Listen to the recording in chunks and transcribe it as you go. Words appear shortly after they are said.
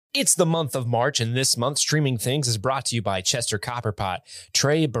It's the month of March, and this month, Streaming Things is brought to you by Chester Copperpot,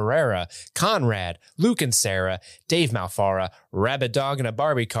 Trey Barrera, Conrad, Luke and Sarah, Dave Malfara, Rabbit Dog in a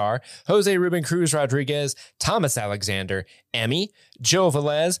Barbie Car, Jose Ruben Cruz Rodriguez, Thomas Alexander, Emmy, Joe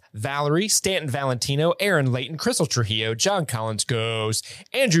Velez, Valerie, Stanton Valentino, Aaron Layton, Crystal Trujillo, John Collins Goes,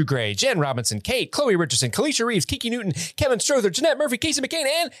 Andrew Gray, Jen Robinson, Kate, Chloe Richardson, Kalisha Reeves, Kiki Newton, Kevin Strother, Jeanette Murphy, Casey McCain,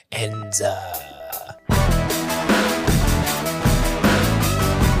 and Enza.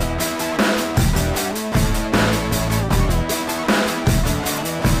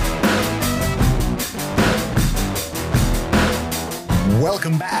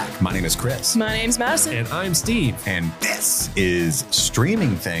 Welcome back. My name is Chris. My name's Madison. And I'm Steve. And this is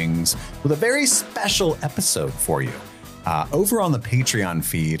Streaming Things with a very special episode for you. Over on the Patreon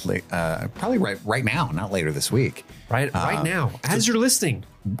feed, probably right now, not later this week. Right now, as you're listening.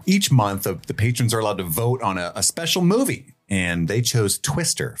 Each month, the patrons are allowed to vote on a special movie. And they chose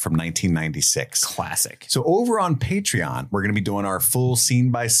Twister from 1996. Classic. So over on Patreon, we're going to be doing our full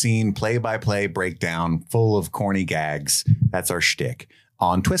scene-by-scene, play-by-play breakdown full of corny gags. That's our shtick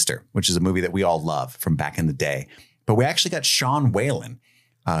on Twister, which is a movie that we all love from back in the day. But we actually got Sean Whalen,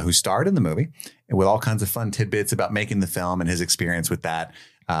 who starred in the movie, and with all kinds of fun tidbits about making the film and his experience with that,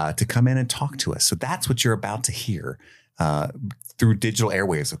 to come in and talk to us. So that's what you're about to hear through digital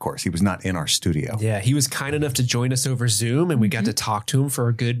airwaves, of course. He was not in our studio. Yeah, he was kind enough to join us over Zoom, and we got to talk to him for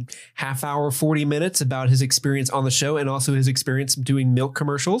a good half hour, 40 minutes about his experience on the show and also his experience doing milk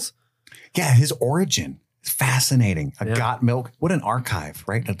commercials. Yeah, his origin is fascinating. Got Milk. What an archive,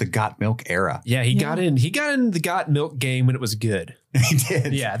 right? At the Got Milk era. Yeah, he got in the Got Milk game when it was good. He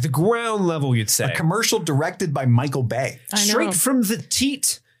did. Yeah, the ground level, you'd say. A commercial directed by Michael Bay. Straight from the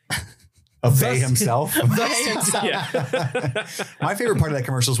teat. Of Bay himself. Yeah. My favorite part of that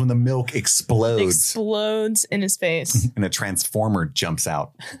commercial is when the milk explodes. Explodes in his face. And a transformer jumps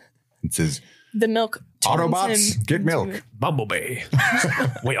out. It says, the milk. Autobots, get milk. Bumblebee.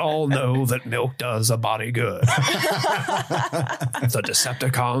 We all know that milk does a body good. The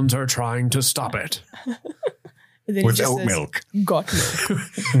Decepticons are trying to stop it. With oat milk. Got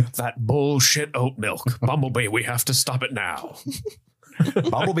milk. That bullshit oat milk. Bumblebee, we have to stop it now.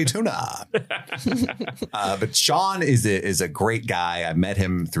 Bumblebee tuna. But Sean is a great guy. I met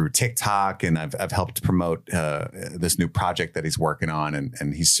him through TikTok, and I've helped promote this new project that he's working on.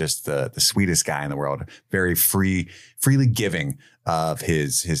 And he's just the sweetest guy in the world. Very freely giving of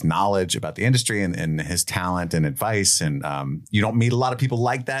his knowledge about the industry and his talent and advice. And you don't meet a lot of people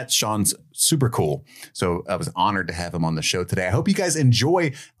like that. Sean's super cool. So I was honored to have him on the show today. I hope you guys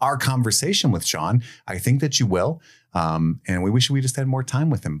enjoy our conversation with Sean. I think that you will. And we wish we just had more time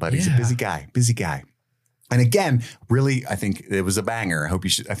with him, but he's a busy guy. And again, really, I think it was a banger.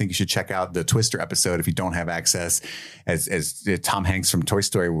 I think you should check out the Twister episode if you don't have access. As Tom Hanks from Toy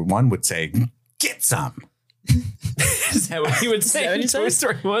Story 1 would say, get some. Is that what he would say in Toy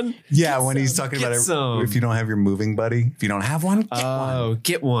Story 1? Yeah, when he's talking about it, if you don't have your moving buddy, if you don't have one,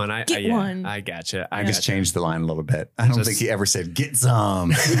 get one. Get one. I gotcha. I just changed the line a little bit. I don't think he ever said get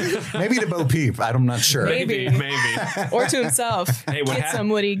some. Maybe to Bo Peep. I'm not sure. Maybe. Or to himself. Hey, get some,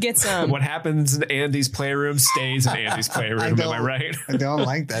 Woody. Get some. What happens in Andy's playroom stays in Andy's playroom. Am I right? I don't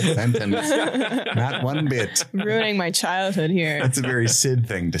like that sentence. Not one bit. Ruining my childhood here. That's a very Sid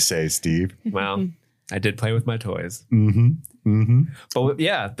thing to say, Steve. Well, I did play with my toys. But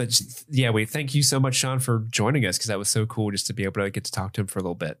we thank you so much, Sean, for joining us, because that was so cool just to be able to get to talk to him for a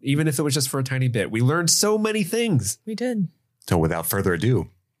little bit, even if it was just for a tiny bit. We learned so many things. We did. So without further ado,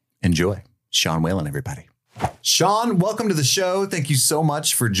 enjoy Sean Whalen, everybody. Sean, welcome to the show. Thank you so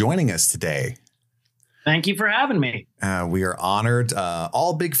much for joining us today. Thank you for having me. We are honored.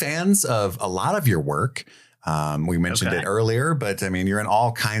 All big fans of a lot of your work. We mentioned it earlier, but I mean, you're in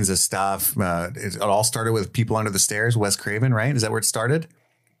all kinds of stuff. It all started with People Under the Stairs, Wes Craven, right? Is that where it started?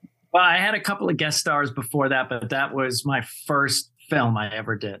 Well, I had a couple of guest stars before that, but that was my first film I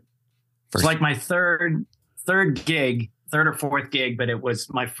ever did. It's like my third or fourth gig, but it was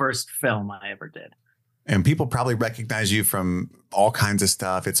my first film I ever did. And people probably recognize you from all kinds of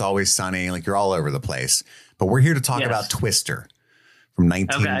stuff. It's Always Sunny, like you're all over the place. But we're here to talk about Twister from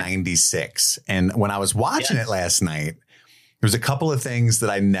 1996. And when I was watching it last night, there was a couple of things that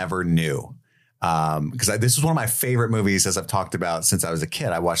I never knew. Because this was one of my favorite movies, as I've talked about since I was a kid.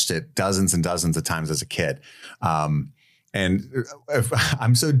 I watched it dozens and dozens of times as a kid. And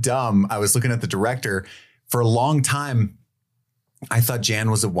I'm so dumb. I was looking at the director for a long time. I thought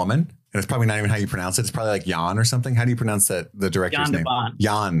Jan was a woman. And it's probably not even how you pronounce it. It's probably like Jan or something. How do you pronounce that? The director's name?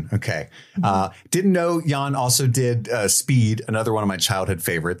 Jan. Okay. Didn't know Jan also did Speed, another one of my childhood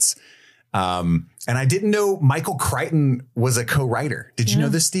favorites. And I didn't know Michael Crichton was a co-writer. Did you know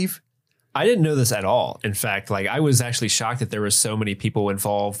this, Steve? I didn't know this at all. In fact, like I was actually shocked that there were so many people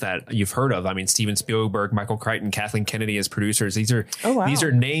involved that you've heard of. I mean, Steven Spielberg, Michael Crichton, Kathleen Kennedy as producers. These are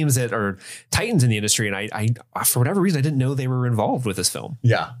names that are titans in the industry. And I for whatever reason, I didn't know they were involved with this film.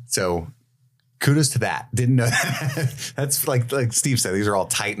 Yeah. So kudos to that. Didn't know that. That's like Steve said, these are all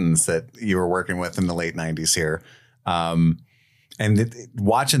titans that you were working with in the late 90s here.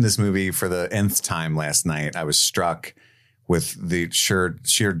 Watching this movie for the nth time last night, I was struck with the sheer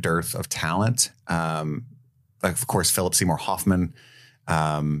dearth of talent. Like, of course, Philip Seymour Hoffman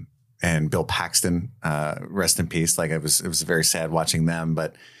and Bill Paxton, rest in peace. Like it was very sad watching them.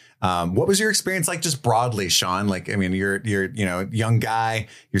 But what was your experience like just broadly, Sean? Like, I mean, you're young guy,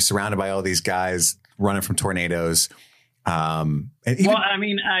 you're surrounded by all these guys running from tornadoes. It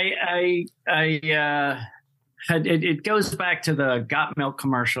goes back to the Got Milk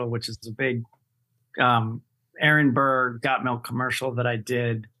commercial, which is a big Aaron Burr Got Milk commercial that I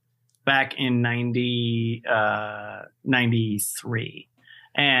did back in 93.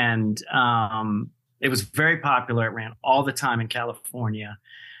 And it was very popular. It ran all the time in California.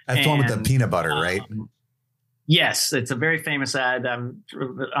 That's the one with the peanut butter, right? Yes, it's a very famous ad. I'm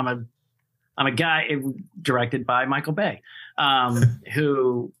a guy directed by Michael Bay,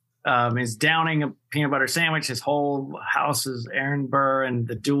 who is downing a peanut butter sandwich. His whole house is Aaron Burr and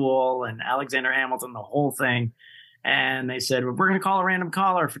The Duel and Alexander Hamilton, the whole thing. And they said, we're going to call a random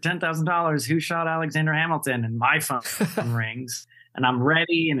caller for $10,000. Who shot Alexander Hamilton? And my phone rings and I'm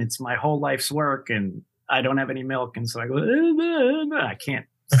ready and it's my whole life's work and I don't have any milk. And so I go, I can't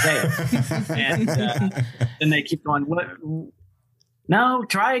say it. And then they keep going, what? No,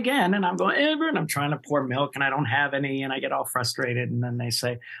 try again. And I'm going, and I'm trying to pour milk and I don't have any. And I get all frustrated. And then they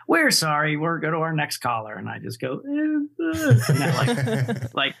say, we're sorry. We'll go to our next caller. And I just go, and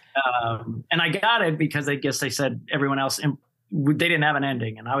I got it because I guess they said everyone else, they didn't have an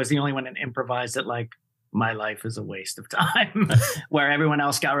ending. And I was the only one that improvised it. Like my life is a waste of time where everyone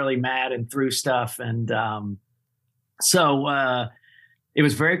else got really mad and threw stuff. And so it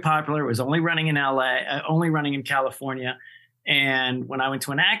was very popular. It was only running in LA, only running in California. And when I went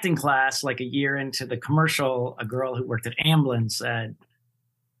to an acting class, like a year into the commercial, a girl who worked at Amblin said,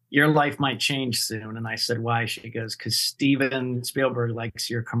 your life might change soon. And I said, why? She goes, because Steven Spielberg likes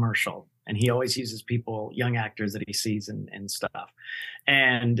your commercial. And he always uses people, young actors that he sees and stuff.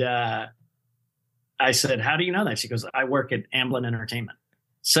 And I said, how do you know that? She goes, I work at Amblin Entertainment.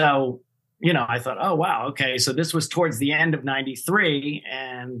 So, I thought, oh, wow. Okay. So this was towards the end of 93.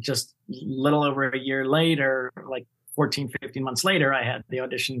 And just a little over a year later, like 14, 15 months later, I had the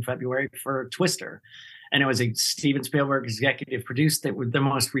audition in February for Twister. And it was a Steven Spielberg executive produced. They were the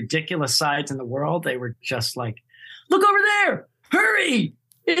most ridiculous sides in the world. They were just like, look over there, hurry.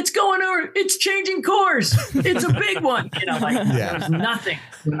 It's going over. It's changing course. It's a big one. There was nothing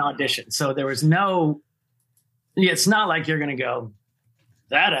in an audition. So there was it's not like you're going to go,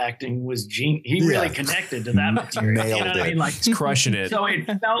 that acting was genius. He really connected to that material. Nailed it. I mean? Like, he's crushing it. So it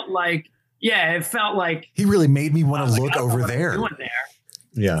felt like, he really made me want to look over there.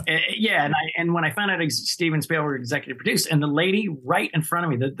 Yeah. And when I found out Steven Spielberg executive produced, and the lady right in front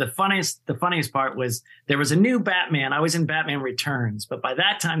of me, the funniest part was there was a new Batman. I was in Batman Returns, but by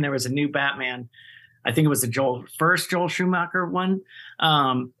that time there was a new Batman. I think it was the first Joel Schumacher one.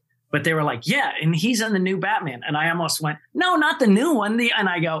 But they were like, yeah, and he's in the new Batman. And I almost went, no, not the new one. And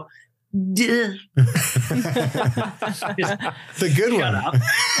I go, duh. The good one. Up.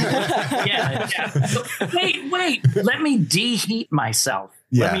 Yeah. So, wait. Let me deheat myself.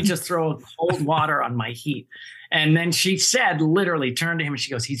 Yeah. Let me just throw cold water on my heat. And then she said, literally turned to him and she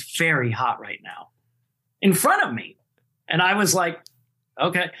goes, he's very hot right now in front of me. And I was like,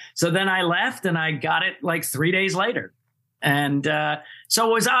 okay. So then I left and I got it like 3 days later. And so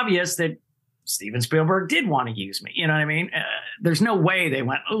it was obvious that Steven Spielberg did want to use me. You know what I mean? There's no way they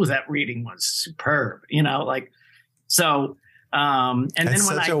went, oh, that reading was superb. So and that's then when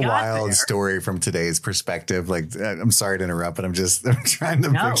such I a got wild there, story from today's perspective. Like, I'm sorry to interrupt, but I'm trying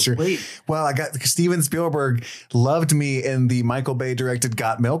to picture. Please. Well, I got Steven Spielberg loved me in the Michael Bay directed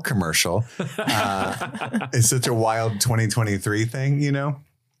Got Milk commercial. It's such a wild 2023 thing,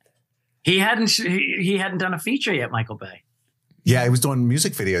 He hadn't done a feature yet, Michael Bay. Yeah, he was doing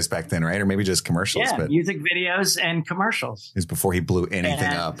music videos back then, right? Or maybe just commercials. Yeah, but music videos and commercials. It was before he blew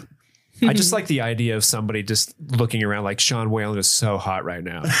anything up. I just like the idea of somebody just looking around like Sean Whalen is so hot right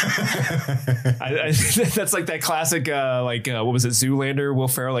now. That's like that classic, what was it, Zoolander? Will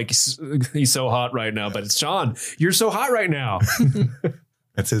Ferrell, like he's so hot right now, but it's Sean, you're so hot right now.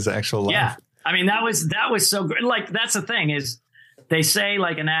 That's his actual life. Yeah, I mean that was so great. Like that's the thing is they say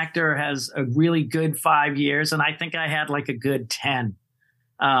like an actor has a really good 5 years, and I think I had like a good 10.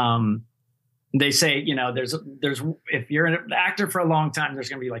 They say, you know, there's if you're an actor for a long time, there's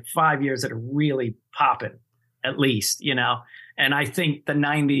going to be like 5 years that are really popping, at least, you know. And I think the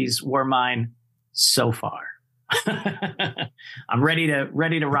 90s were mine so far. I'm ready to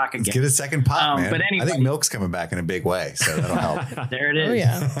rock again. Let's get a second pop, man. But anyway, I think Milk's coming back in a big way, so that'll help. There it is. Oh,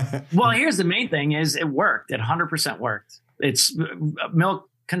 yeah. Well, here's the main thing: is it worked. It 100% worked. It's milk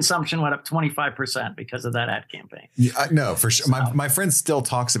consumption went up 25% because of that ad campaign. Yeah, no, for sure. My friend still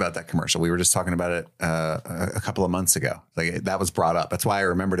talks about that commercial. We were just talking about it a couple of months ago. Like that was brought up. That's why I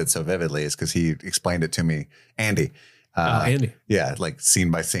remembered it so vividly, is because he explained it to me, Andy. Andy. Yeah, like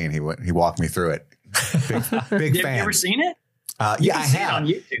scene by scene. He walked me through it. Big fan. Have you ever seen it? Yeah, I have. On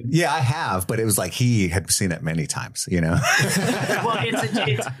YouTube. Yeah, I have, but it was like he had seen it many times, you know. Well,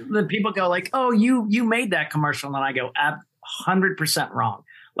 it's the people go like, "Oh, you made that commercial," and I go, 100% wrong.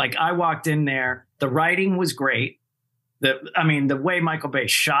 Like I walked in there, the writing was great. The way Michael Bay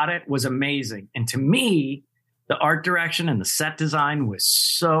shot it was amazing, and to me, the art direction and the set design was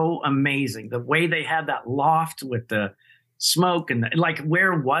so amazing. The way they had that loft with the smoke and like,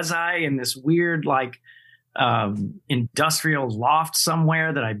 where was I in this weird like industrial loft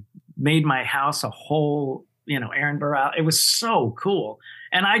somewhere that I made my house a whole, you know, Aaron Burrell. It was so cool.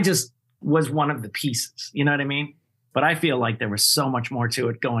 And I just was one of the pieces, you know what I mean? But I feel like there was so much more to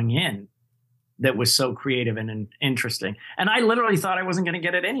it going in that was so creative and interesting. And I literally thought I wasn't going to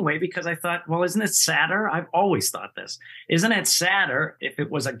get it anyway, because I thought, well, isn't it sadder? I've always thought this. Isn't it sadder if it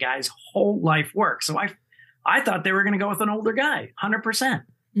was a guy's whole life work? So I thought they were going to go with an older guy, 100%.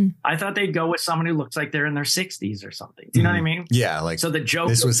 I thought they'd go with someone who looks like they're in their 60s or something. Do you know what I mean? Yeah, like so the joke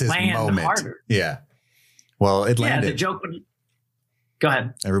this was his moment. Harder. Yeah. Well, it landed. Yeah, the joke would. Go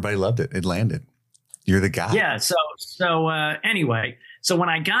ahead. Everybody loved it. It landed. You're the guy. Yeah. So anyway, so when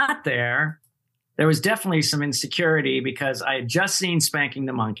I got there was definitely some insecurity because I had just seen Spanking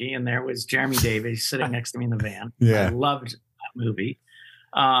the Monkey, and there was Jeremy Davies sitting next to me in the van. Yeah. I loved that movie.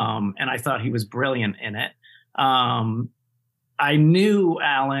 And I thought he was brilliant in it. I knew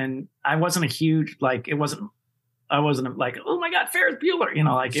Alan. I wasn't a huge, like, I wasn't like, oh my God, Ferris Bueller, you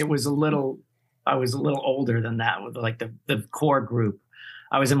know, like I was a little older than that with like the core group.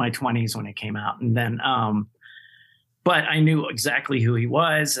 I was in my 20s when it came out. And then, but I knew exactly who he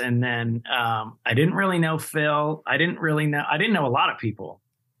was. And then, I didn't really know Phil. I didn't know a lot of people.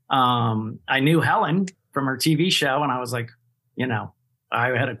 I knew Helen from her TV show, and I was like, you know,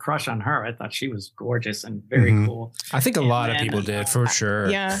 I had a crush on her. I thought she was gorgeous and very cool. I think a lot of people did, for sure.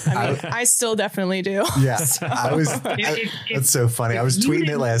 Yeah, I mean, I still definitely do. Yeah, that's so funny. I was tweeting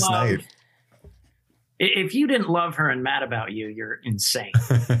it last night. If you didn't love her and Mad About You, you're insane.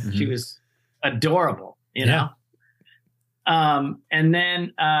 She was adorable, you know? And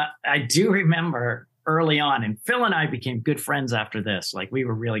then I do remember early on, and Phil and I became good friends after this. Like, we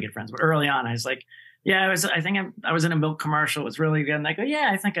were really good friends. But early on, I was like, yeah, I was in a milk commercial. It was really good. And I go, yeah,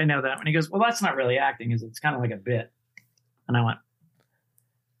 I think I know that. And he goes, well, that's not really acting. It's kind of like a bit. And I went,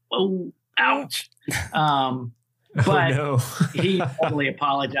 oh, ouch. But he totally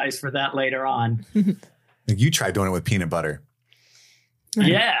apologized for that later on. You tried doing it with peanut butter.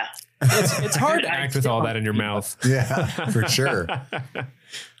 Yeah. It's hard to act with all that in your mouth. Yeah, for sure.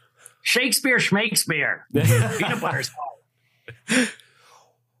 Shakespeare. Peanut butter's hard.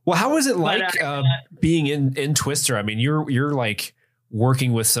 Well, how was it like being in Twister? I mean, you're like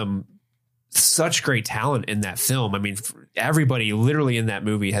working with such great talent in that film. I mean, everybody literally in that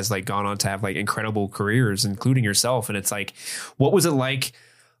movie has like gone on to have like incredible careers, including yourself. And it's like, what was it like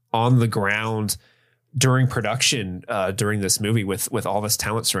on the ground during production during this movie with all this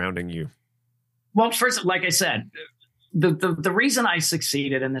talent surrounding you? Well, first, like I said, the reason I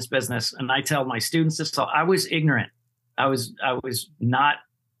succeeded in this business, and I tell my students this, I was ignorant. I was not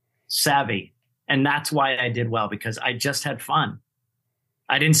savvy. And that's why I did well, because I just had fun.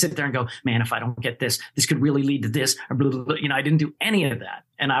 I didn't sit there and go, man, if I don't get this could really lead to this. Or blah, blah, blah. You know, I didn't do any of that.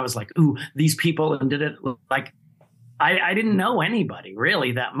 And I was like, ooh, these people, and did it like, I didn't know anybody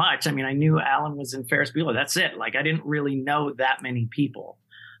really that much. I mean, I knew Alan was in Ferris Bueller. That's it. Like, I didn't really know that many people.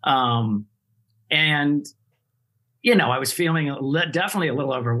 And, you know, I was feeling definitely a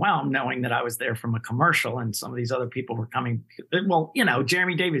little overwhelmed knowing that I was there from a commercial and some of these other people were coming. Well, you know,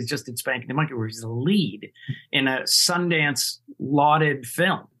 Jeremy Davies just did Spanking the Monkey, where he's the lead in a Sundance lauded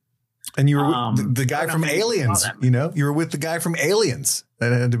film. And you were the guy from Aliens, you know, you were with the guy from Aliens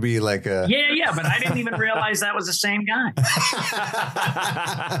That had to be like a yeah, but I didn't even realize that was the same guy.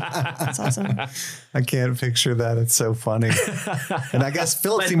 That's awesome. I can't picture that. It's so funny. And I guess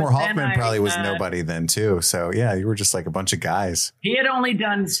Philip Seymour Hoffman probably was nobody then too. So yeah, you were just like a bunch of guys. He had only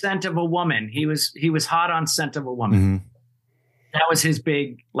done Scent of a Woman. He was hot on Scent of a Woman. Mm-hmm. That was his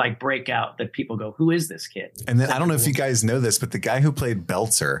big like breakout that people go, who is this kid? And then I don't know if you guys know this, but the guy who played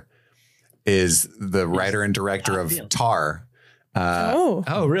Belzer is the writer and director of Tar.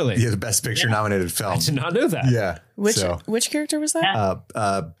 Oh, really? Yeah, the Best Picture nominated film. I did not know that. Yeah. Which character was that?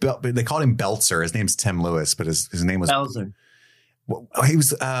 They called him Belzer. His name's Tim Lewis, but his name was Belzer. He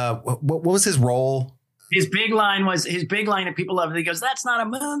was what was his role? His big line, and people love it. He goes, "That's not a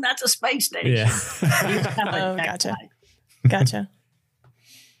moon, that's a space station." Yeah. He was kind of like that gotcha. guy. Gotcha.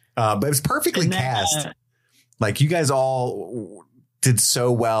 But it was perfectly cast. Like you guys all did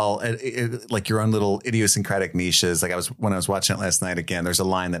so well at like your own little idiosyncratic niches. Like when I was watching it last night again, there's a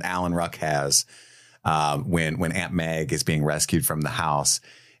line that Alan Ruck has when Aunt Meg is being rescued from the house,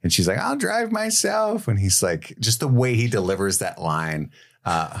 and she's like, "I'll drive myself," and he's like, just the way he delivers that line,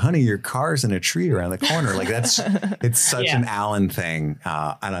 "Honey, your car's in a tree around the corner." Like it's such an Alan thing.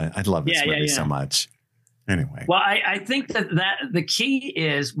 I love this movie so much. Anyway, well, I think that the key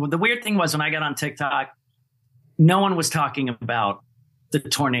is the weird thing was when I got on TikTok, no one was talking about the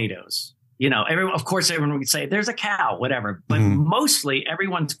tornadoes. You know, of course, everyone would say there's a cow, whatever, but mostly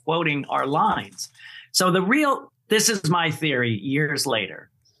everyone's quoting our lines. So this is my theory years later.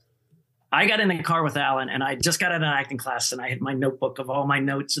 I got in the car with Alan and I just got out of an acting class and I had my notebook of all my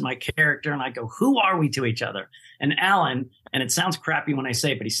notes and my character. And I go, who are we to each other? And Alan, and it sounds crappy when I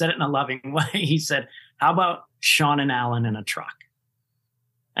say it, but he said it in a loving way. He said, how about Sean and Alan in a truck?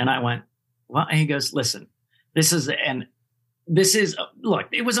 And I went, well, and he goes, listen, look,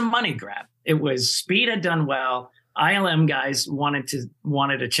 it was a money grab. It was Speed had done well. ILM guys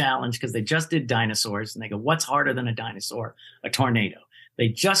wanted a challenge because they just did dinosaurs. And they go, what's harder than a dinosaur? A tornado. They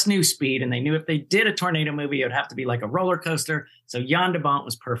just knew Speed, and they knew if they did a tornado movie, it would have to be like a roller coaster. So Jan de Bont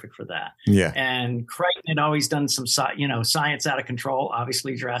was perfect for that. Yeah. And Crichton had always done some, science out of control,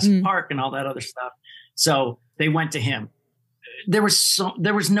 obviously Jurassic Park and all that other stuff. So they went to him. There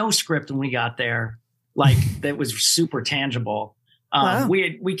was no script when we got there, like that was super tangible. Wow.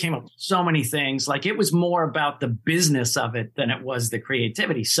 We came up with so many things. Like it was more about the business of it than it was the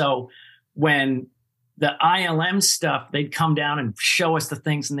creativity. So when the ILM stuff, they'd come down and show us the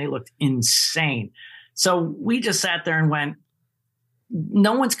things and they looked insane. So we just sat there and went,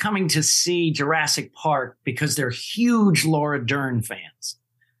 no one's coming to see Jurassic Park because they're huge Laura Dern fans,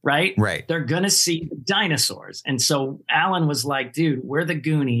 right? Right. They're going to see the dinosaurs. And so Alan was like, dude, we're the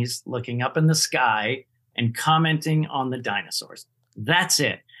Goonies looking up in the sky and commenting on the dinosaurs. That's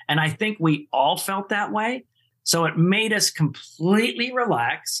it. And I think we all felt that way. So it made us completely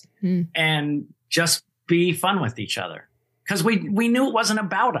relax and just be fun with each other because we knew it wasn't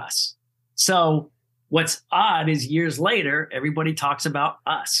about us. So what's odd is years later, everybody talks about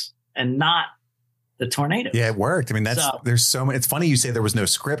us and not the tornado. Yeah, it worked. I mean, there's so many. It's funny you say there was no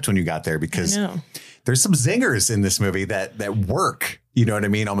script when you got there because there's some zingers in this movie that work. You know what I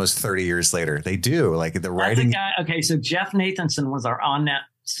mean? Almost 30 years later, they do. Like the writing. Okay, so Jeff Nathanson was our on-net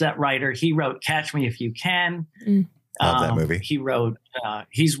set writer. He wrote "Catch Me If You Can." Love that movie. He wrote.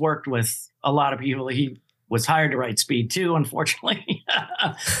 He's worked with a lot of people. He was hired to write Speed 2, unfortunately,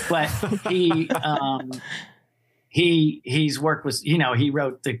 but he's worked with. He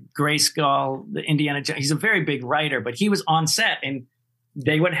wrote the Grayskull, the Indiana Jones. He's a very big writer, but he was on set and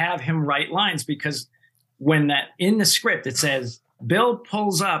they would have him write lines because when that in the script it says Bill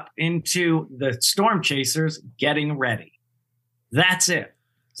pulls up into the storm chasers getting ready. That's it.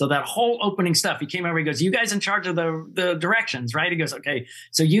 So that whole opening stuff, he came over, he goes, you guys in charge of the directions, right? He goes, okay,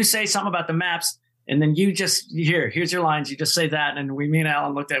 so you say something about the maps and then you just, here's your lines. You just say that. And me and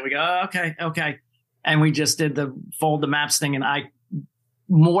Alan looked at it, we go, oh, okay. And we just did the fold the maps thing. And I,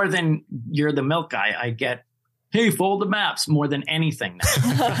 more than you're the milk guy, I get, hey, fold the maps more than anything now.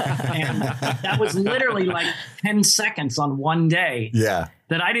 And that was literally like 10 seconds on one day. Yeah.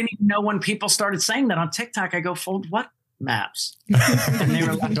 That I didn't even know when people started saying that on TikTok. I go, fold what maps? And they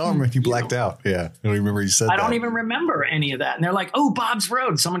were like, I don't remember. You blacked out. Yeah. I don't remember you said that. I don't even remember any of that. And they're like, oh, Bob's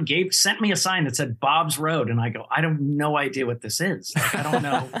Road. Someone sent me a sign that said Bob's Road. And I go, I have no idea what this is. Like, I don't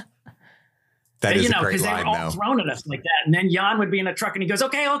know. That is a great because they line, were all thrown at us like that. And then Jan would be in a truck and he goes,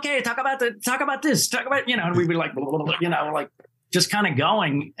 okay, talk about this, and we'd be like, blah, blah, blah, like just kind of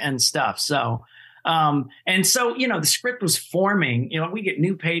going and stuff. So, the script was forming, we get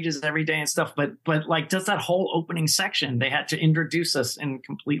new pages every day and stuff, but like just that whole opening section, they had to introduce us in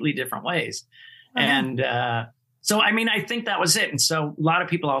completely different ways. And, So, I mean, I think that was it. And so a lot of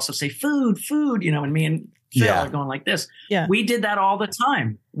people also say food, and me and Phil are going like this. Yeah. We did that all the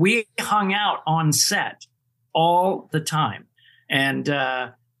time. We hung out on set all the time. And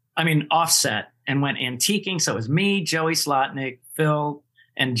offset, and went antiquing. So it was me, Joey Slotnick, Phil,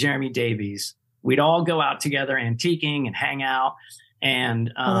 and Jeremy Davies. We'd all go out together antiquing and hang out.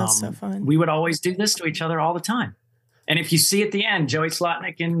 And that's so fun. We would always do this to each other all the time. And if you see at the end, Joey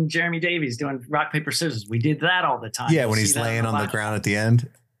Slotnick and Jeremy Davies doing rock, paper, scissors, we did that all the time. Yeah, when he's laying on the ground at the end.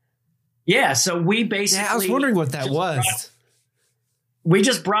 Yeah, so we basically... Yeah, I was wondering what that was. We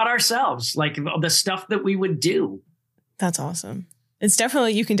just brought ourselves, like the stuff that we would do. That's awesome. It's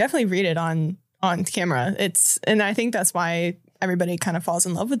definitely, you can definitely read it on camera. And I think that's why everybody kind of falls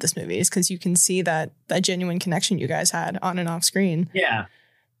in love with this movie, is because you can see that genuine connection you guys had on and off screen. Yeah.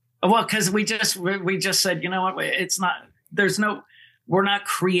 Well, because we just said, you know what, we're not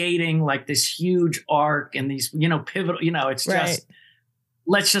creating like this huge arc and these, pivotal, it's just,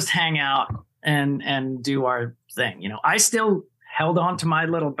 let's just hang out and do our thing. I still held on to my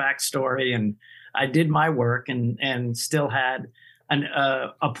little backstory, and I did my work and still had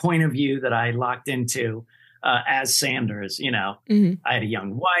a point of view that I locked into as Sanders. Mm-hmm. I had a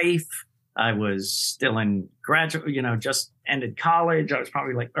young wife. I was still in graduate, just ended college. I was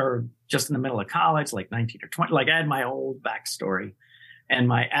probably just in the middle of college, like 19 or 20. Like I had my whole backstory and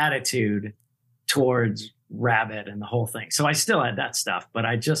my attitude towards Rabbit and the whole thing. So I still had that stuff, but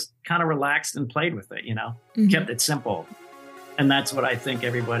I just kind of relaxed and played with it, Mm-hmm. kept it simple. And that's what I think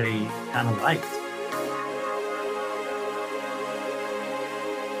everybody kind of liked.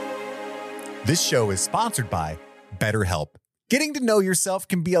 This show is sponsored by BetterHelp. Getting to know yourself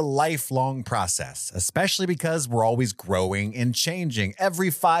can be a lifelong process, especially because we're always growing and changing. Every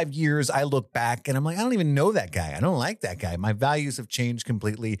 5 years, I look back and I'm like, I don't even know that guy. I don't like that guy. My values have changed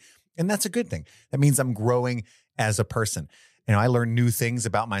completely, and that's a good thing. That means I'm growing as a person. I learn new things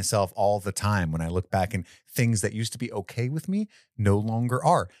about myself all the time when I look back, and things that used to be okay with me no longer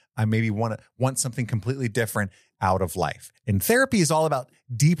are. I maybe want something completely different out of life. And therapy is all about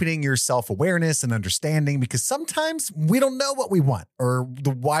deepening your self-awareness and understanding, because sometimes we don't know what we want or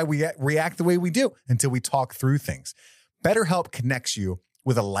why we react the way we do until we talk through things. BetterHelp connects you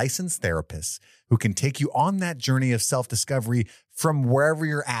with a licensed therapist who can take you on that journey of self-discovery from wherever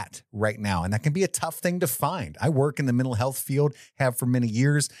you're at right now. And that can be a tough thing to find. I work in the mental health field, have for many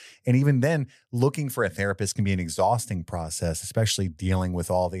years. And even then, looking for a therapist can be an exhausting process, especially dealing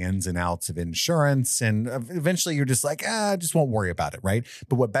with all the ins and outs of insurance. And eventually you're just like, I just won't worry about it, right?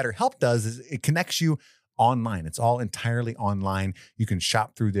 But what BetterHelp does is it connects you online. It's all entirely online. You can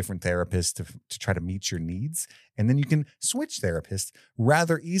shop through different therapists to try to meet your needs. And then you can switch therapists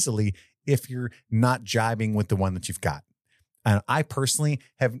rather easily if you're not jiving with the one that you've got. And I personally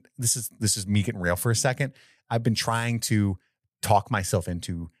have, this is me getting real for a second. I've been trying to talk myself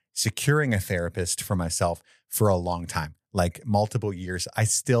into securing a therapist for myself for a long time, like multiple years. I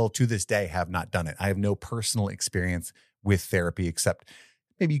still, to this day, have not done it. I have no personal experience with therapy, except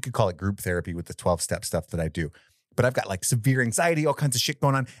maybe you could call it group therapy with the 12-step stuff that I do. But I've got like severe anxiety, all kinds of shit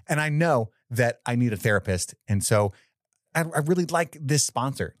going on. And I know that I need a therapist. And so I really like this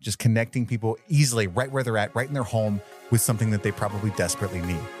sponsor, just connecting people easily right where they're at, right in their home, with something that they probably desperately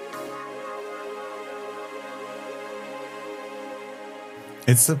need.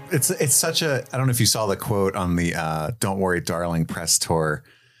 It's such a, I don't know if you saw the quote on the Don't Worry, Darling press tour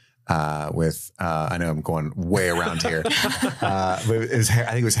with, I know I'm going way around here, but I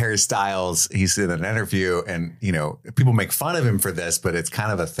think it was Harry Styles. He's in an interview, and, people make fun of him for this, but it's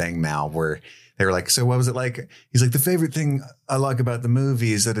kind of a thing now where they were like, so what was it like? He's like, the favorite thing I like about the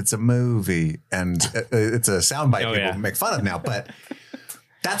movie is that it's a movie, and it's a soundbite people make fun of now. But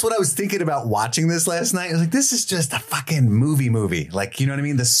that's what I was thinking about watching this last night. I was like, this is just a fucking movie. Like, you know what I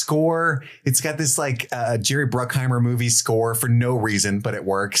mean? The score, it's got this like Jerry Bruckheimer movie score for no reason, but it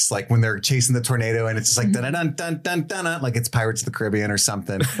works. Like when they're chasing the tornado, and it's just like dun dun dun dun dun, like it's Pirates of the Caribbean or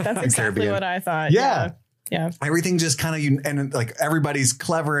something. That's exactly what I thought. Yeah. Yeah. Everything just kind of, and like everybody's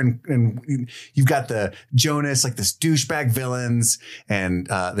clever, and you've got the Jonas, like this douchebag villains, and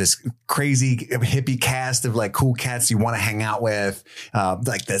this crazy hippie cast of like cool cats you want to hang out with.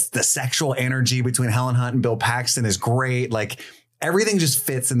 Like the sexual energy between Helen Hunt and Bill Paxton is great. Like everything just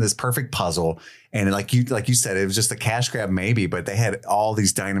fits in this perfect puzzle. And like you said, it was just a cash grab maybe, but they had all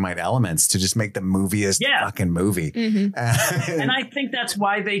these dynamite elements to just make the movieest fucking movie. Mm-hmm. And I think that's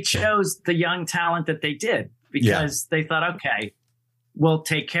why they chose the young talent that they did, because they thought, okay, we'll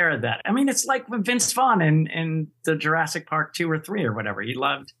take care of that. I mean, it's like with Vince Vaughn in the Jurassic Park 2 or 3 or whatever. He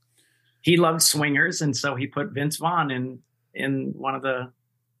loved swingers, and so he put Vince Vaughn in one of the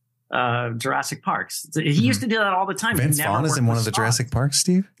Jurassic Parks. He used to do that all the time. Vince Vaughn is in one of the Jurassic Parks,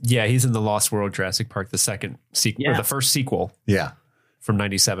 Steve? Yeah, he's in the Lost World Jurassic Park, the second sequel, or the first sequel. Yeah. From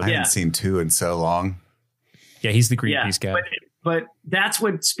 97. I haven't seen 2 in so long. Yeah, he's the Greenpeace guy. But that's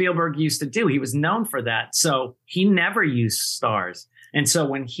what Spielberg used to do. He was known for that. So he never used stars. And so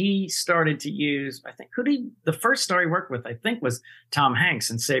when he started to use, I think, the first star he worked with, I think, was Tom Hanks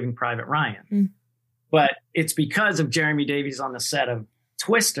in Saving Private Ryan. Mm. But it's because of Jeremy Davies on the set of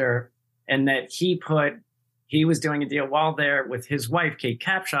Twister, and that he was doing a deal while there with his wife, Kate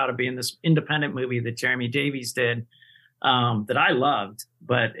Capshaw, to be in this independent movie that Jeremy Davies did that I loved,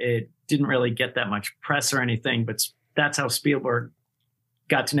 but it didn't really get that much press or anything. But that's how Spielberg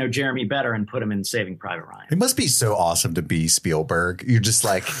got to know Jeremy better and put him in Saving Private Ryan. It must be so awesome to be Spielberg. You're just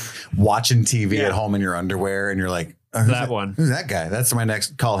like watching TV at home in your underwear, and you're like, oh, who's that guy? That's my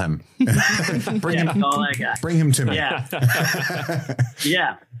next. Call him. Call that guy. Bring him to me. Yeah.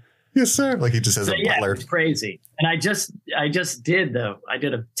 Yeah. Yes, sir. Like he just has a butler. It's crazy. And I just did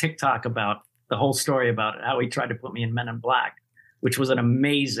a TikTok about the whole story about how he tried to put me in Men in Black, which was an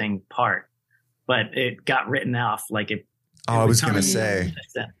amazing part, but it got written off like it. I was going to say,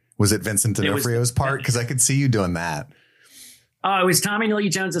 was it Vincent D'Onofrio's part? Because I could see you doing that. Oh, it was Tommy Lee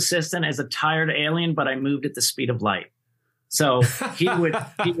Jones' assistant as a tired alien, but I moved at the speed of light. So he would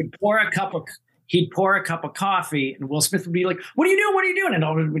pour a cup of coffee, and Will Smith would be like, "What are you doing? What are you doing?" And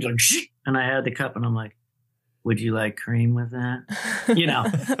I would be like, "Shh!" And I had the cup, and I'm like, "Would you like cream with that?"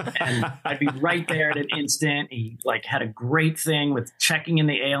 And I'd be right there at an instant. He like had a great thing with checking in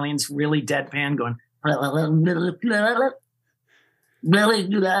the aliens, really deadpan, going,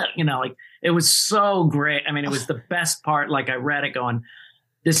 like it was so great. I mean, it was the best part. Like I read it going,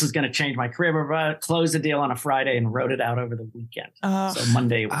 this is going to change my career. But closed the deal on a Friday and wrote it out over the weekend. So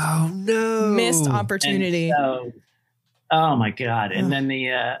Monday was missed opportunity. So, oh my God. And then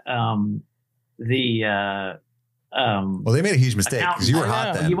well, they made a huge mistake because you were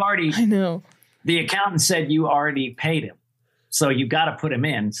hot then. I know. The accountant said you already paid him, so you got to put him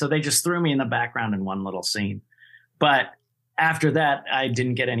in. So they just threw me in the background in one little scene. But after that, I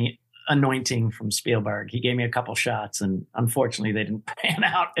didn't get any anointing from Spielberg. He gave me a couple shots, and unfortunately, they didn't pan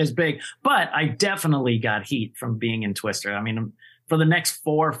out as big. But I definitely got heat from being in Twister. I mean, for the next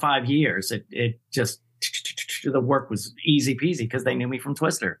 4 or 5 years, it just the work was easy peasy because they knew me from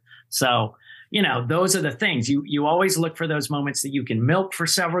Twister. So, those are the things you always look for, those moments that you can milk for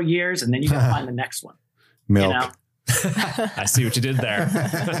several years, and then you got to find the next one. Milk. I see what you did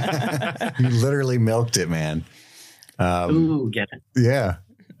there. You literally milked it, man. Get it. Yeah.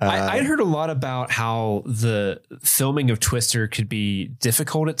 I'd heard a lot about how the filming of Twister could be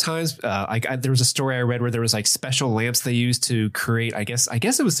difficult at times. There was a story I read where there was like special lamps they used to create, I guess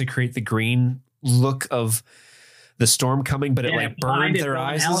it was to create the green look of the storm coming, but it like burned their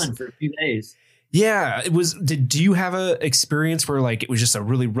eyes. Helen for a few days. Yeah, it was. Do you have a experience where like it was just a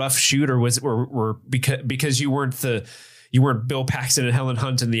really rough shoot, or was it or because you weren't Bill Paxton and Helen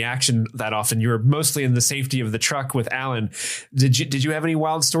Hunt in the action that often? You were mostly in the safety of the truck with Alan. Did you have any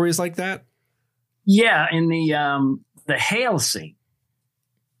wild stories like that? Yeah, in the hail scene.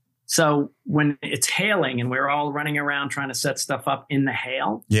 So when it's hailing and we're all running around trying to set stuff up in the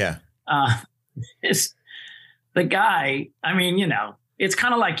hail. Yeah. The guy, I mean, it's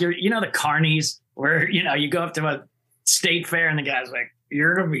kind of like the carnies where, you go up to a state fair and the guy's like,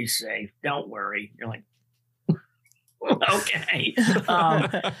 "You're going to be safe. Don't worry." You're like, okay.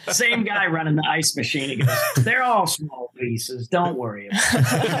 Same guy running the ice machine. He goes, "They're all small pieces. Don't worry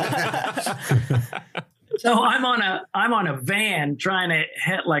about it." So I'm on a van trying to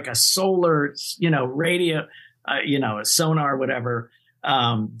hit like a solar, radio, a sonar, whatever,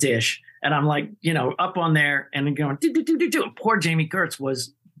 dish. And I'm like, up on there and going, do. And poor Jamie Gertz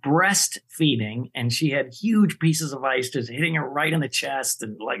was breastfeeding, and she had huge pieces of ice just hitting her right in the chest.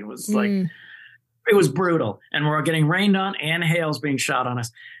 And like, it was it was brutal. And we're getting rained on and hail's being shot on us.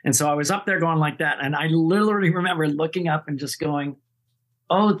 And so I was up there going like that. And I literally remember looking up and just going,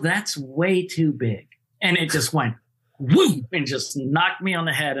 "Oh, that's way too big." And it just went whoo and just knocked me on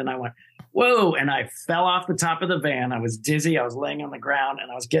the head. And I went, whoa. And I fell off the top of the van. I was dizzy. I was laying on the ground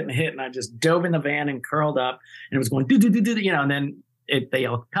and I was getting hit. And I just dove in the van and curled up, and it was going, and then they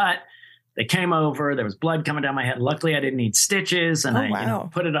all cut. They came over. There was blood coming down my head. Luckily, I didn't need stitches, and I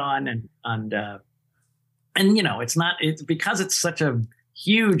put it on. And it's because it's such a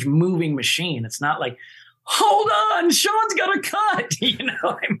huge moving machine. It's not like, hold on, Sean's got a cut. You know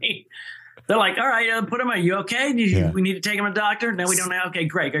what I mean? They're like, all right, put him on. You okay? We need to take him to a doctor? No, we don't know. Okay,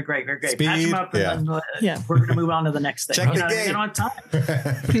 great. Speed, patch him up, and then we're going to move on to the next thing. Check the gate. We don't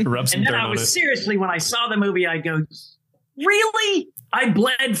have time. Rub some and then dirt I was on it. seriously, when I saw the movie, I go, really? I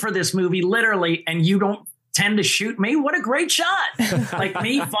bled for this movie, literally, and you don't tend to shoot me. What a great shot. Like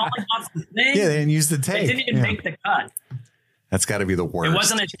me falling off the thing. Yeah, they didn't use the take. They didn't even make the cut. That's got to be the worst. It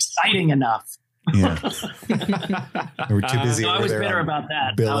wasn't exciting enough. Yeah. We were too busy. I was bitter about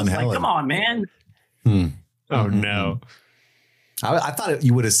that. Bill I was and like, Helen. come on, man. Oh, no. I thought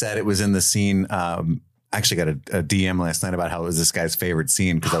you would have said it was in the scene. I actually got a DM last night about how it was this guy's favorite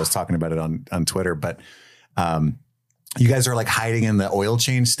scene because I was talking about it on Twitter. But you guys are like hiding in the oil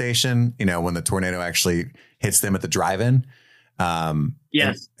change station, you know, when the tornado actually hits them at the drive-in.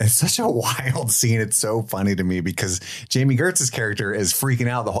 Yes. It's such a wild scene. It's so funny to me because Jamie Gertz's character is freaking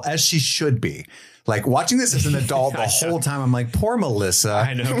out as she should be. Like watching this as an adult the whole time, I'm like, poor Melissa.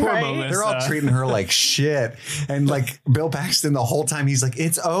 I know. Poor Right? Melissa. They're all treating her like shit. And like Bill Paxton, the whole time, he's like,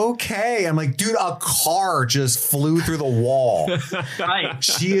 it's okay. I'm like, dude, a car just flew through the wall. Right.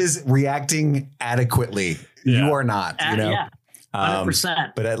 She is reacting adequately. Yeah. You are not, you know? Yeah.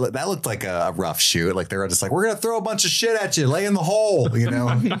 100%. But that looked like a rough shoot. Like they were just like, we're going to throw a bunch of shit at you. Lay in the hole, you know?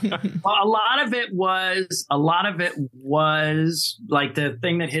 Well, a lot of it was like the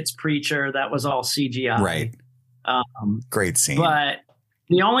thing that hits Preacher. That was all CGI. Right. Great scene. But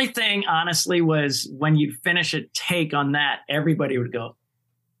the only thing, honestly, was when you'd finish a take on that, everybody would go,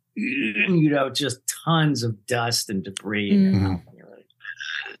 you know, just tons of dust and debris.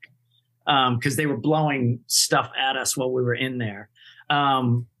 Because they were blowing stuff at us while we were in there.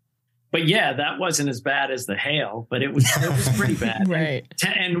 But yeah, that wasn't as bad as the hail, but it was pretty bad. Right.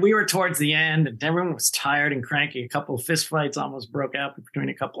 And we were towards the end and everyone was tired and cranky. A couple of fist fights almost broke out between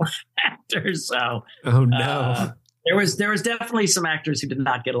a couple of actors. So Oh, no. there was definitely some actors who did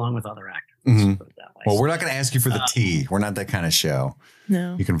not get along with other actors. Mhm. Put it that way. Well, we're not going to ask you for the tea. We're not that kind of show.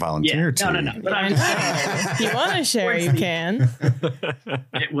 No. You can volunteer yeah, to. no. But I'm just saying, If you want to share, you can.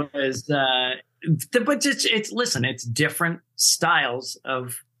 it was, but listen, it's different styles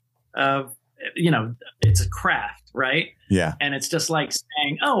of, you know, it's a craft, right? Yeah. And it's just like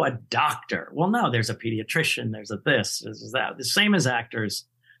saying, oh, a doctor. Well, no, there's a pediatrician. There's a this, there's that. The same as actors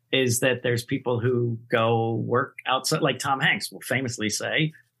is that there's people who go work outside, like Tom Hanks will famously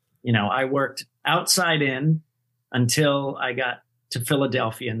say, you know, I worked outside in until I got to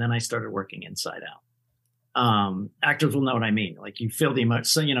Philadelphia, and then I started working inside out. Actors will know what I mean. Like you feel the emotion.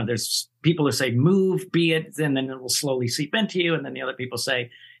 So, you know, there's people who say, move, be it, and then it will slowly seep into you. And then the other people say,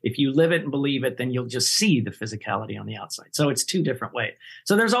 if you live it and believe it, then you'll just see the physicality on the outside. So it's two different ways.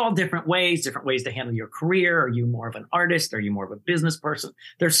 So there's all different ways to handle your career. Are you more of an artist? Are you more of a business person?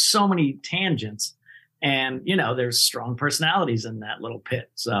 There's so many tangents. And, you know, there's strong personalities in that little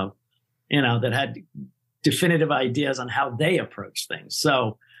pit. So, you know, that had definitive ideas on how they approach things.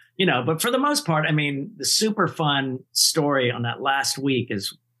 So, you know, but for the most part, I mean, the super fun story on that last week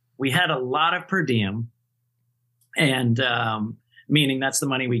is we had a lot of per diem and, meaning that's the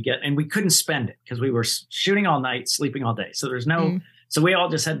money we get, and we couldn't spend it because we were shooting all night, sleeping all day. So there's no, so we all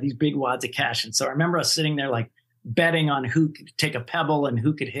just had these big wads of cash. And so I remember us sitting there like betting on who could take a pebble and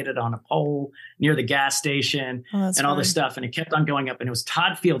who could hit it on a pole near the gas station and all this stuff. And it kept on going up. And it was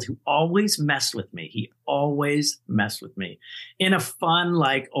Todd Field who always messed with me. He always messed with me in a fun,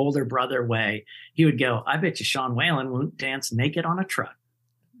 like older brother way. He would go, I bet you Sean Whalen won't dance naked on a truck.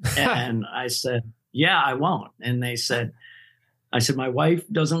 And I said, yeah, I won't. And I said, my wife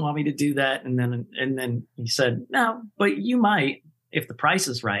doesn't want me to do that. And then he said, no, but you might if the price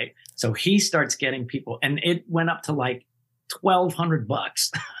is right. So he starts getting people, and it went up to like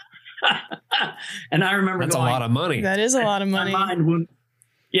 $1,200. And I remember That's going, a lot of money. That is a lot of money. I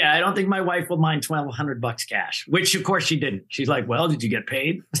don't think my wife will mind $1,200 cash, which of course she didn't. She's like, well, did you get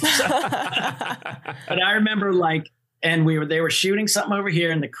paid? But I remember like, and they were shooting something over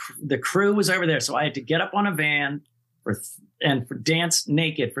here and the crew was over there. So I had to get up on a van for dance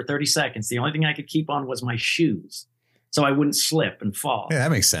naked for 30 seconds. The only thing I could keep on was my shoes, so I wouldn't slip and fall. Yeah,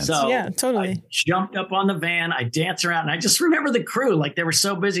 that makes sense. So yeah, totally. I jumped up on the van. I danced around, and I just remember the crew, like they were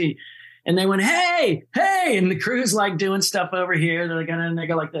so busy, and they went, "Hey, hey!" And the crew's like doing stuff over here. They're like, and they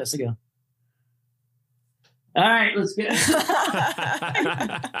go like this. They go, "All right, let's get."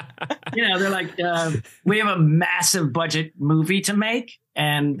 You know, they're like, "We have a massive budget movie to make."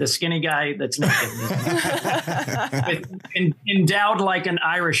 And the skinny guy that's naked, endowed like an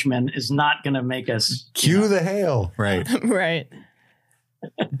Irishman, is not going to make us Cue the hail. Right. Right.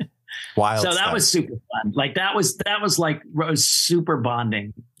 Wild. So that stuff. was super fun. Like that was like super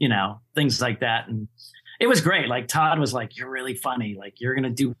bonding, you know, things like that. And it was great. Like Todd was like, you're really funny. Like you're going to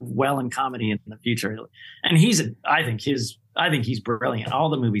do well in comedy in the future. And I think he's brilliant. All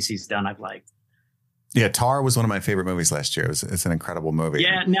the movies he's done, I've liked. Yeah, Tar was one of my favorite movies last year. It's an incredible movie.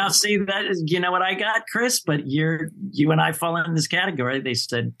 Yeah, now see that is, you know what I got, Chris? But you and I fall in this category. They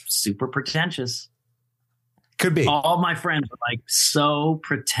said super pretentious. Could be. All my friends were like, so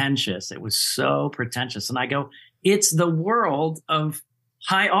pretentious. It was so pretentious. And I go, it's the world of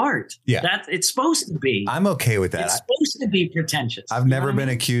high art. Yeah. It's supposed to be. I'm okay with that. It's supposed to be pretentious. I've never been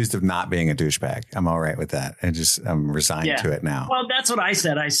accused of not being a douchebag. I'm all right with that. I'm resigned to it now. Well, that's what I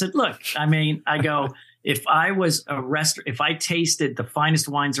said. I said, look, I mean, I go, if I was a restaurant, if I tasted the finest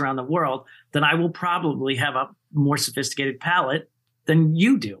wines around the world, then I will probably have a more sophisticated palate than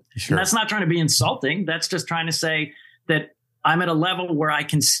you do. Sure. And that's not trying to be insulting. That's just trying to say that I'm at a level where I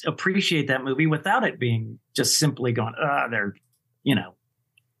can appreciate that movie without it being just simply going, they're, you know,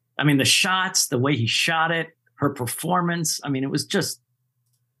 I mean, the shots, the way he shot it, her performance. I mean, it was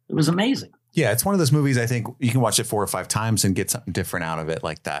amazing. Yeah. It's one of those movies. I think you can watch it 4 or 5 times and get something different out of it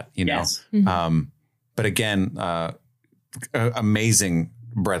like that, you know? Yes. Mm-hmm. But again, amazing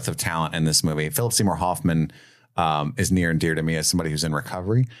breadth of talent in this movie. Philip Seymour Hoffman is near and dear to me as somebody who's in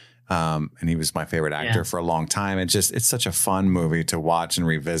recovery. And he was my favorite actor for a long time. It's such a fun movie to watch and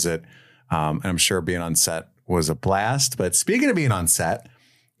revisit. And I'm sure being on set was a blast. But speaking of being on set,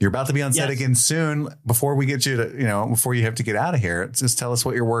 you're about to be on set again soon. Before we get you to, before you have to get out of here, just tell us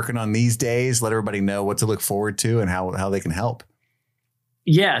what you're working on these days. Let everybody know what to look forward to and how they can help.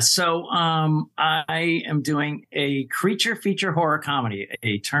 Yeah. So I am doing a creature feature horror comedy,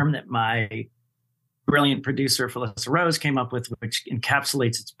 a term that my brilliant producer, Felissa Rose, came up with, which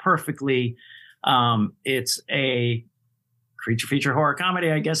encapsulates it perfectly. It's a creature feature horror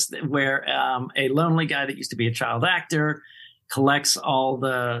comedy, I guess, where a lonely guy that used to be a child actor collects all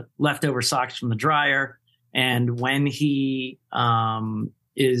the leftover socks from the dryer. And when he and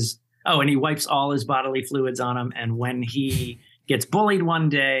he wipes all his bodily fluids on them. And when he gets bullied one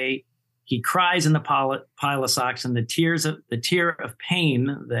day, he cries in the pile of socks, and the tear of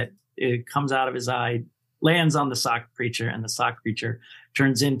pain that it comes out of his eye lands on the sock creature, and the sock creature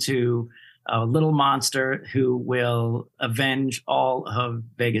turns into a little monster who will avenge all of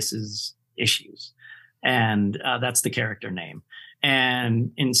Vegas's issues. And that's the character name.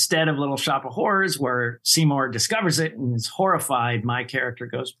 And instead of Little Shop of Horrors, where Seymour discovers it and is horrified, my character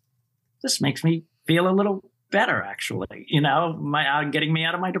goes, this makes me feel a little better, actually, getting me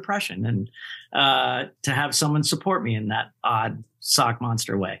out of my depression, and to have someone support me in that odd sock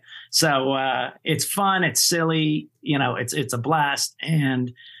monster way. So it's fun. It's silly. It's a blast.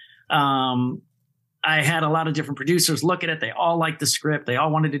 And I had a lot of different producers look at it. They all liked the script. They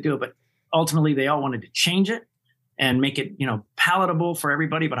all wanted to do it, but ultimately they all wanted to change it and make it, palatable for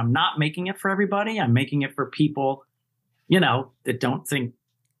everybody. But I'm not making it for everybody. I'm making it for people, that don't think,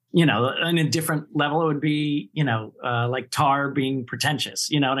 in a different level, it would be, like Tar being pretentious.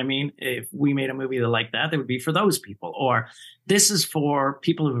 You know what I mean? If we made a movie like that, would be for those people. Or this is for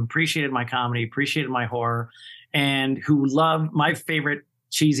people who've appreciated my comedy, appreciated my horror, and who love my favorite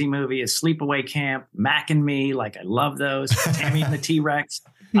cheesy movie is Sleepaway Camp, Mac and Me. Like, I love those. Tammy and the T-Rex.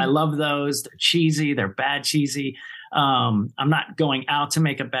 I love those. They're cheesy. They're bad cheesy. I'm not going out to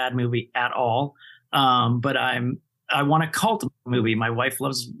make a bad movie at all. But I want a cult movie. My wife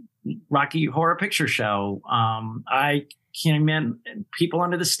loves Rocky Horror Picture Show. I can't imagine People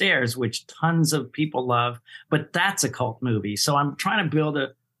Under the Stairs, which tons of people love, but that's a cult movie. So I'm trying to build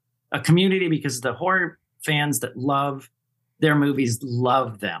a community, because the horror fans that love their movies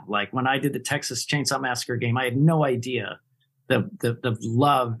love them. Like when I did the Texas Chainsaw Massacre game, I had no idea the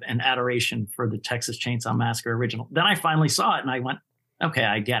love and adoration for the Texas Chainsaw Massacre original. Then I finally saw it and I went, okay,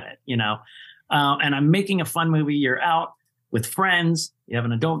 I get it, and I'm making a fun movie. You're out with friends, you have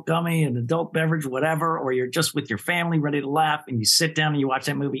an adult gummy, an adult beverage, whatever, or you're just with your family ready to laugh, and you sit down and you watch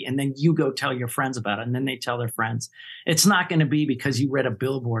that movie, and then you go tell your friends about it, and then they tell their friends. It's not going to be because you read a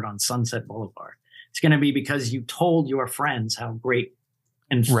billboard on Sunset Boulevard. It's going to be because you told your friends how great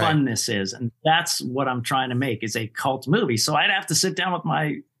and fun this is. And that's what I'm trying to make, is a cult movie. So I'd have to sit down with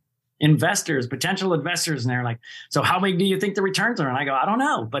my potential investors, and they're like, so how big do you think the returns are? And I go, I don't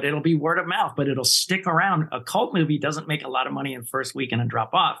know, but it'll be word of mouth, but it'll stick around. A cult movie doesn't make a lot of money in first weekend and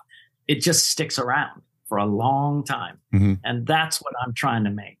drop off. It just sticks around for a long time. Mm-hmm. And that's what I'm trying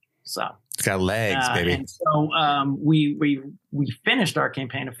to make. So it's got legs, baby. And so we finished our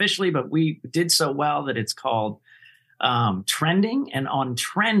campaign officially, but we did so well that it's called Trending. And on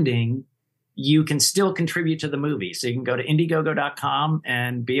Trending, you can still contribute to the movie. So you can go to Indiegogo.com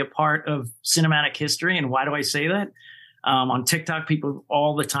and be a part of cinematic history. And why do I say that? On TikTok, people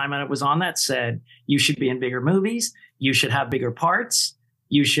all the time I was on that said, you should be in bigger movies. You should have bigger parts.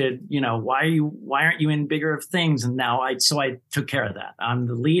 You should, why aren't you in bigger things? And now I took care of that. I'm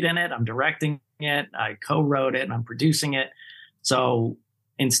the lead in it. I'm directing it. I co-wrote it and I'm producing it. So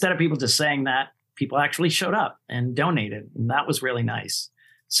instead of people just saying that, people actually showed up and donated. And that was really nice.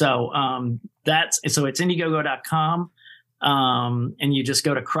 So it's Indiegogo.com. And you just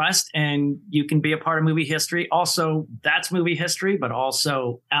go to Crust and you can be a part of movie history. Also, that's movie history, but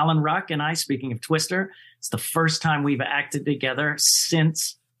also Alan Ruck and I, speaking of Twister, it's the first time we've acted together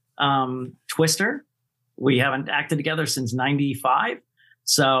since Twister. We haven't acted together since 95.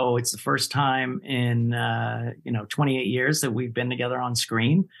 So it's the first time in, 28 years that we've been together on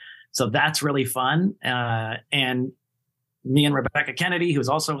screen. So that's really fun. And me and Rebecca Kennedy, who's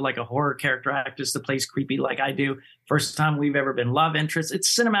also like a horror character actress that plays creepy like I do. First time we've ever been love interests.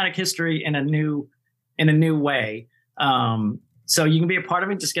 It's cinematic history in a new way. So you can be a part of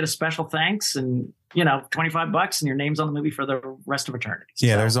it. Just get a special thanks and, $25 and your name's on the movie for the rest of eternity.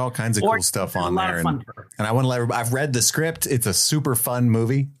 Yeah, there's all kinds of cool stuff on there. And I want to I've read the script. It's a super fun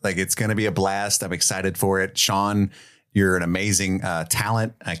movie. Like, it's going to be a blast. I'm excited for it. Sean, you're an amazing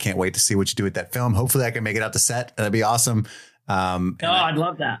talent. I can't wait to see what you do with that film. Hopefully I can make it out to set. That'd be awesome. I'd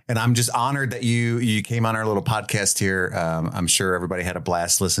love that. And I'm just honored that you came on our little podcast here. I'm sure everybody had a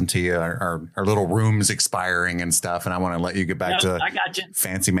blast listening to you. Our little room's expiring and stuff. And I want to let you get back to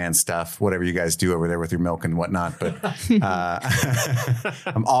fancy man stuff, whatever you guys do over there with your milk and whatnot. But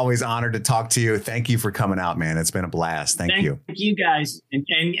I'm always honored to talk to you. Thank you for coming out, man. It's been a blast. Thank you. Thank you guys. And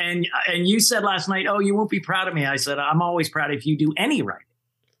you said last night, oh, you won't be proud of me. I said, I'm always proud if you do any writing.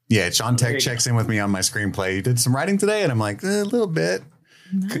 Yeah, Sean Tech checks in with me on my screenplay. You did some writing today? And I'm like, a little bit.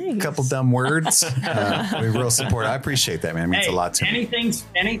 Nice. Couple dumb words. We real support. I appreciate that, man. It means a lot to me.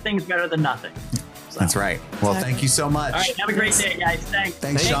 Anything's better than nothing. So. That's right. Well, thank you so much. All right, have a great day, guys. Thanks.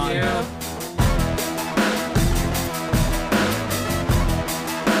 Thanks, Sean. You.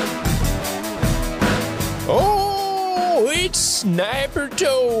 It's Sniper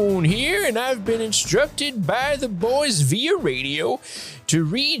Tone here, and I've been instructed by the boys via radio to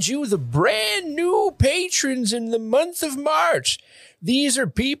read you the brand new patrons in the month of March. These are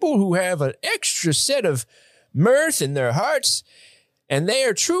people who have an extra set of mirth in their hearts, and they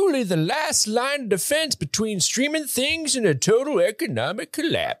are truly the last line of defense between streaming things and a total economic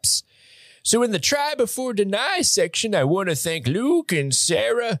collapse. So in the Try Before Deny section, I want to thank Luke and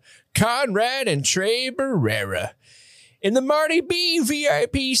Sarah, Conrad, and Trey Barrera. In the Marty B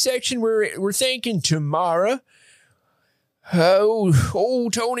VIP section, we're thanking Tamara. Oh,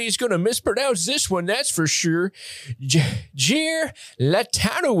 Tony's going to mispronounce this one, that's for sure. Jir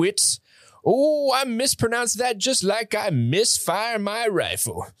Latanowitz. Oh, I mispronounced that just like I misfire my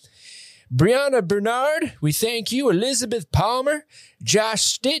rifle. Brianna Bernard, we thank you. Elizabeth Palmer, Josh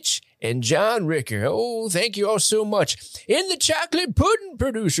Stitch, and John Ricker. Oh, thank you all so much. In the Chocolate Pudding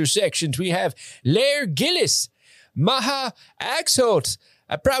producer sections, we have Lair Gillis, Maha Axholt.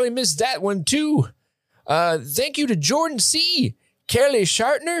 I probably missed that one too. Thank you to Jordan C., Kelly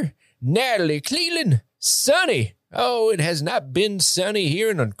Shartner, Natalie Cleland, Sonny. Oh, it has not been sunny here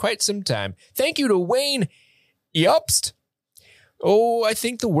in quite some time. Thank you to Wayne Yopst. Oh, I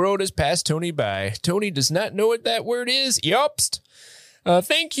think the world has passed Tony by. Tony does not know what that word is. Yopst.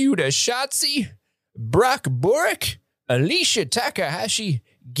 Thank you to Shotzi, Brock Borick, Alicia Takahashi,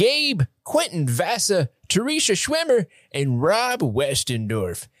 Gabe, Quentin Vassa, Teresa Schwemmer, and Rob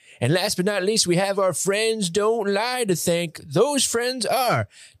Westendorf. And last but not least, we have our friends Don't Lie to thank. Those friends are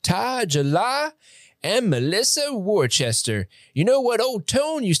Taj Allah and Melissa Worcester. You know what? Old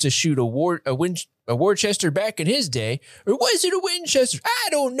Tone used to shoot a Worcester back in his day. Or was it a Winchester? I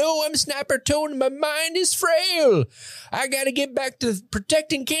don't know. I'm Sniper Tone and my mind is frail. I gotta get back to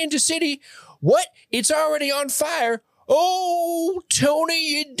protecting Kansas City. What? It's already on fire. Oh,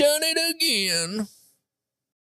 Tony, you done it again.